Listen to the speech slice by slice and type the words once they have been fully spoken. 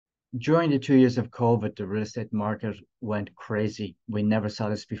During the 2 years of COVID, the real estate market went crazy. We never saw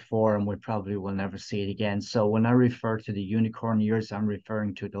this before, and we probably will never see it again. So when I refer to the unicorn years, I'm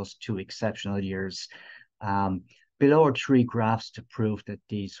referring to those two exceptional years. Um, Below are three graphs to prove that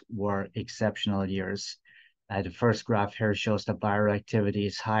these were exceptional years. The first graph here shows that buyer activity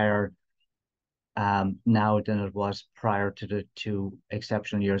is higher now than it was prior to the two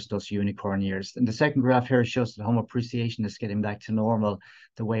exceptional years, those unicorn years. And the second graph here shows that home appreciation is getting back to normal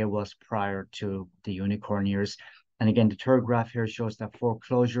the way it was prior to the unicorn years. And again, the third graph here shows that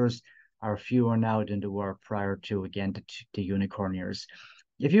foreclosures are fewer now than they were prior to, again, the unicorn years.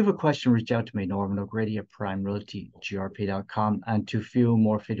 If you have a question, reach out to me, Norman O'Grady at primerealtygrp.com. And to view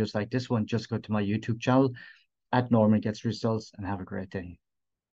more videos like this one, just go to my YouTube channel at Norman Gets Results and have a great day.